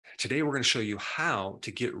Today, we're going to show you how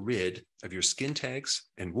to get rid of your skin tags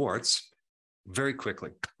and warts very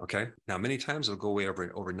quickly, okay? Now, many times it'll go away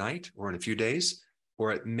overnight or in a few days,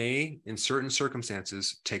 or it may, in certain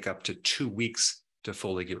circumstances, take up to 2 weeks to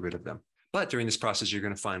fully get rid of them. But during this process, you're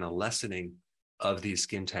going to find a lessening of these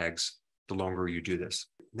skin tags the longer you do this.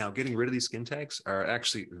 Now, getting rid of these skin tags are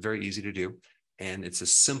actually very easy to do, and it's a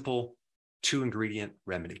simple 2-ingredient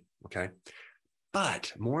remedy, okay?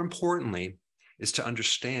 But more importantly is to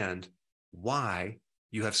understand why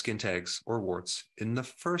you have skin tags or warts in the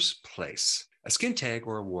first place. A skin tag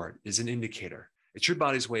or a wart is an indicator. It's your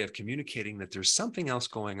body's way of communicating that there's something else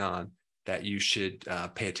going on that you should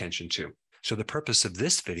pay attention to. So the purpose of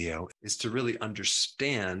this video is to really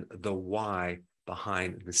understand the why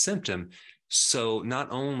behind the symptom. So not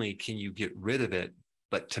only can you get rid of it,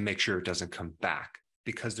 but to make sure it doesn't come back,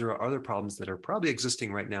 because there are other problems that are probably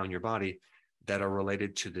existing right now in your body that are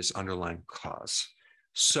related to this underlying cause.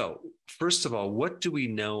 So first of all, what do we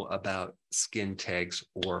know about skin tags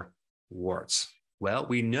or warts? Well,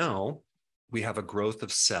 we know we have a growth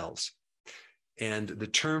of cells. And the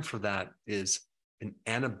term for that is an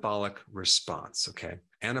anabolic response, okay?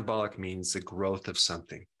 Anabolic means the growth of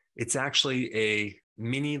something. It's actually a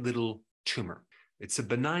mini little tumor. It's a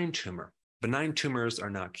benign tumor. Benign tumors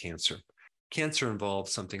are not cancer. Cancer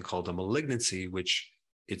involves something called a malignancy, which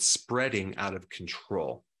it's spreading out of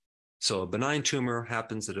control. So a benign tumor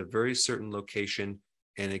happens at a very certain location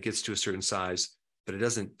and it gets to a certain size, but it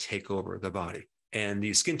doesn't take over the body. And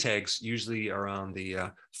these skin tags usually are on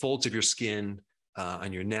the folds of your skin,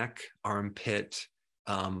 on your neck, armpit,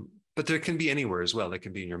 but there can be anywhere as well. They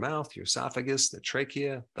can be in your mouth, your esophagus, the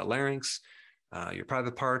trachea, the larynx, your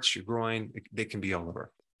private parts, your groin. They can be all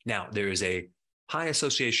over. Now, there is a high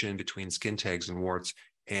association between skin tags and warts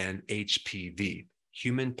and HPV,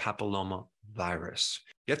 human papilloma virus.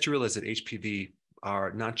 You have to realize that HPV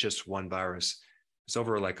are not just one virus. There's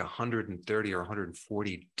over like 130 or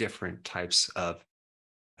 140 different types of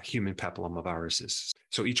human papilloma viruses.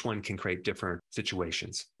 So each one can create different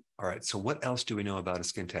situations. All right, so what else do we know about a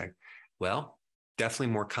skin tag? Well,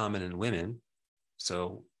 definitely more common in women.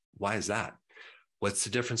 So why is that? What's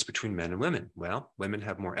the difference between men and women? Well, women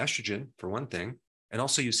have more estrogen, for one thing. And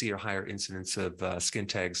also you see a higher incidence of skin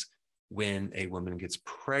tags when a woman gets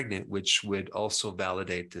pregnant, which would also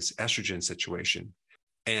validate this estrogen situation.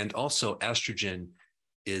 And also estrogen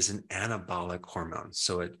is an anabolic hormone.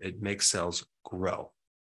 So it makes cells grow.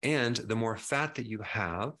 And the more fat that you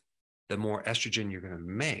have, the more estrogen you're going to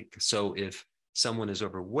make. So if someone is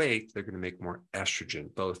overweight, they're going to make more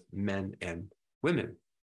estrogen, both men and women.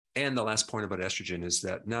 And the last point about estrogen is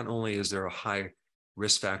that not only is there a high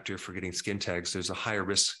risk factor for getting skin tags, there's a higher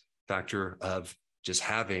risk factor of just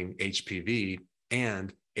having HPV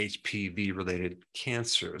and HPV-related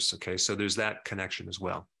cancers, okay? So there's that connection as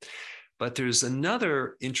well. But there's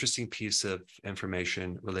another interesting piece of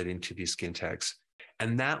information relating to these skin tags,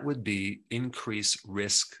 and that would be increased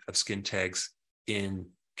risk of skin tags in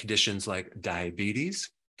conditions like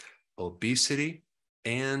diabetes, obesity,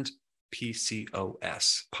 and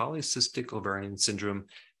PCOS, polycystic ovarian syndrome,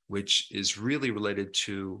 which is really related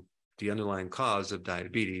to the underlying cause of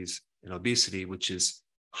diabetes and obesity, which is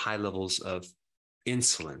high levels of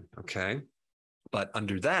insulin, okay? But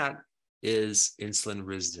under that is insulin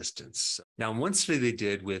resistance. Now, in one study they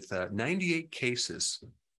did with 98 cases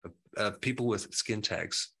of people with skin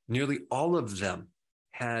tags, nearly all of them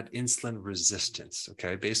had insulin resistance,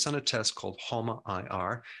 okay, based on a test called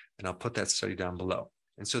HOMA-IR, and I'll put that study down below.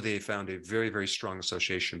 And so they found a very, very strong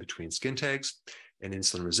association between skin tags and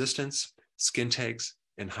insulin resistance, skin tags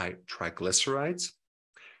and high triglycerides,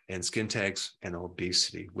 and skin tags and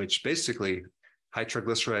obesity, which basically high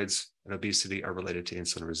triglycerides and obesity are related to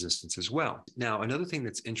insulin resistance as well. Now, another thing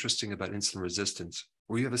that's interesting about insulin resistance,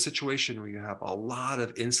 where you have a situation where you have a lot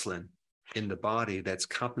of insulin in the body that's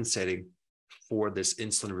compensating for this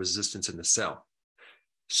insulin resistance in the cell.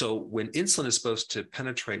 So when insulin is supposed to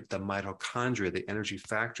penetrate the mitochondria, the energy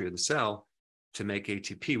factory of the cell, to make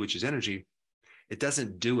ATP, which is energy, it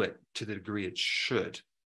doesn't do it to the degree it should.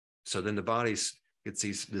 So then the body gets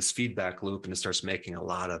this feedback loop and it starts making a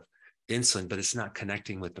lot of insulin, but it's not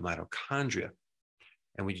connecting with the mitochondria.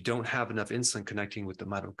 And when you don't have enough insulin connecting with the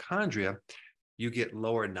mitochondria, you get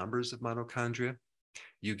lower numbers of mitochondria.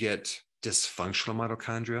 You get dysfunctional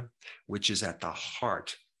mitochondria, which is at the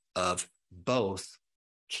heart of both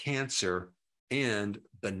cancer and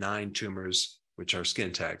benign tumors, which are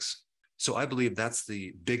skin tags. So I believe that's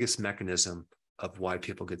the biggest mechanism of why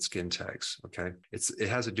people get skin tags, okay? It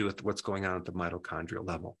has to do with what's going on at the mitochondrial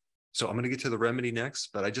level. So I'm going to get to the remedy next,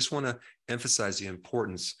 but I just want to emphasize the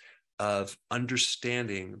importance of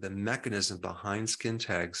understanding the mechanism behind skin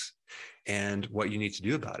tags and what you need to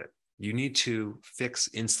do about it. You need to fix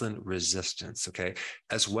insulin resistance, okay,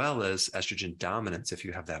 as well as estrogen dominance if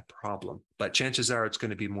you have that problem. But chances are it's going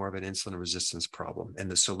to be more of an insulin resistance problem. And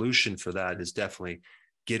the solution for that is definitely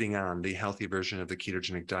getting on the healthy version of the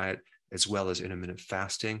ketogenic diet, as well as intermittent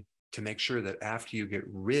fasting, to make sure that after you get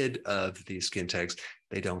rid of these skin tags,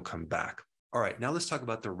 they don't come back. All right, now let's talk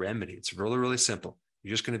about the remedy. It's really, really simple.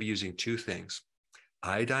 You're just going to be using two things,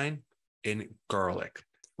 iodine and garlic.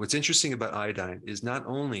 What's interesting about iodine is not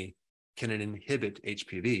only can it inhibit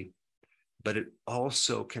HPV, but it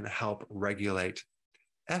also can help regulate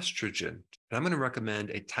estrogen. And I'm going to recommend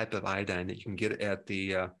a type of iodine that you can get at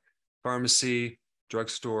the pharmacy,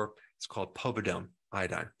 drugstore. It's called povidone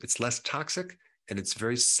iodine. It's less toxic and it's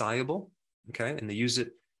very soluble, okay? And they use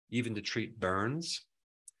it even to treat burns.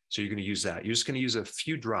 So you're going to use that. You're just going to use a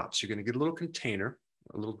few drops. You're going to get a little container,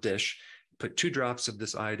 a little dish, put 2 drops of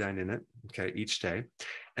this iodine in it, okay, each day.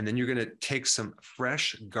 And then you're going to take some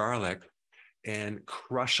fresh garlic and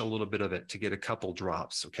crush a little bit of it to get a couple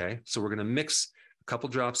drops, okay? So we're going to mix a couple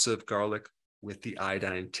drops of garlic with the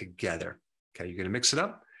iodine together, okay? You're going to mix it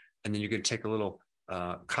up, and then you're going to take a little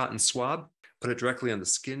cotton swab, put it directly on the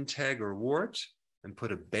skin tag or wart, and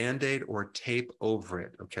put a Band-Aid or tape over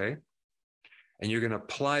it, okay? And you're going to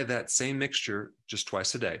apply that same mixture just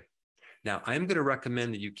twice a day. Now, I'm going to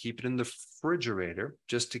recommend that you keep it in the refrigerator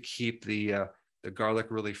just to keep the garlic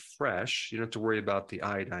really fresh. You don't have to worry about the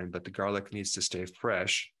iodine, but the garlic needs to stay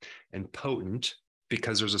fresh and potent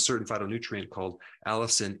because there's a certain phytonutrient called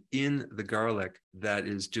allicin in the garlic that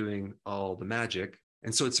is doing all the magic.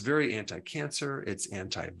 And so it's very anti-cancer, it's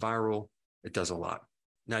antiviral, it does a lot.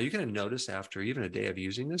 Now, you're going to notice after even a day of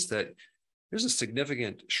using this that there's a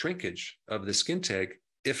significant shrinkage of the skin tag,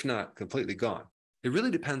 if not completely gone. It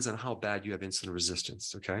really depends on how bad you have insulin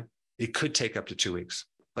resistance, okay? It could take up to 2 weeks,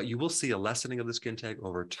 but you will see a lessening of the skin tag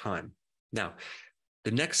over time. Now,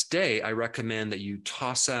 the next day, I recommend that you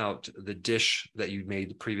toss out the dish that you made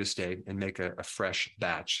the previous day and make a fresh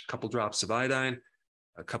batch. A couple drops of iodine,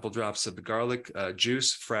 a couple drops of the garlic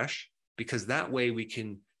juice, fresh, because that way we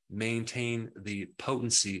can maintain the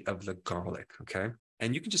potency of the garlic, okay?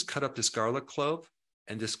 And you can just cut up this garlic clove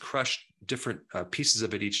and just crush different pieces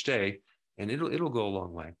of it each day, and it'll go a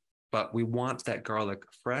long way. But we want that garlic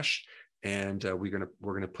fresh, and we're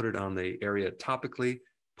gonna put it on the area topically,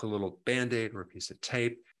 put a little Band-Aid or a piece of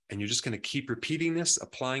tape, and you're just gonna keep repeating this,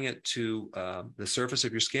 applying it to the surface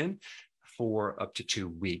of your skin for up to 2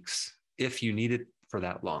 weeks if you need it for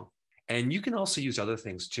that long. And you can also use other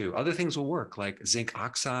things too. Other things will work, like zinc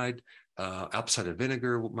oxide, apple cider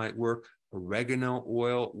vinegar might work, oregano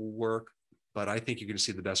oil will work, but I think you're going to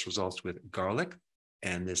see the best results with garlic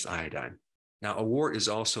and this iodine. Now, a wart is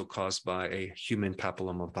also caused by a human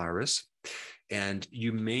papillomavirus, and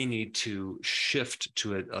you may need to shift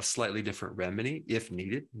to a slightly different remedy if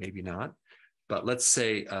needed, maybe not. But let's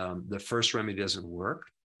say the first remedy doesn't work,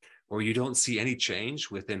 or you don't see any change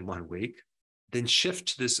within 1 week, then shift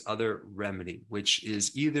to this other remedy, which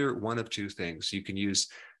is either one of two things. You can use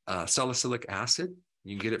salicylic acid.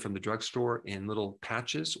 You can get it from the drugstore in little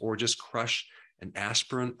patches, or just crush an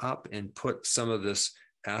aspirin up and put some of this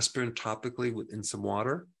aspirin topically in some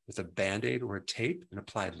water with a Band-Aid or a tape and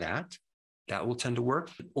apply that. That will tend to work.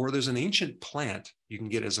 Or there's an ancient plant you can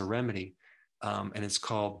get as a remedy, and it's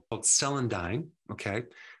called celandine, okay?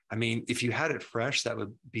 I mean, if you had it fresh, that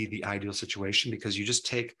would be the ideal situation, because you just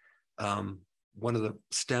take one of the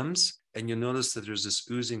stems and you'll notice that there's this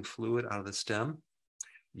oozing fluid out of the stem.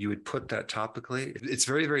 You would put that topically. It's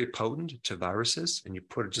very, very potent to viruses, and you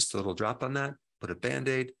put just a little drop on that, put a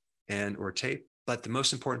Band-Aid or tape. But the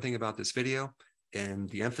most important thing about this video, and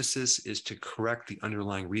the emphasis, is to correct the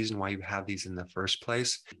underlying reason why you have these in the first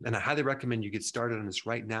place. And I highly recommend you get started on this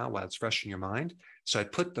right now while it's fresh in your mind. So I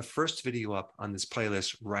put the first video up on this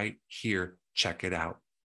playlist right here. Check it out.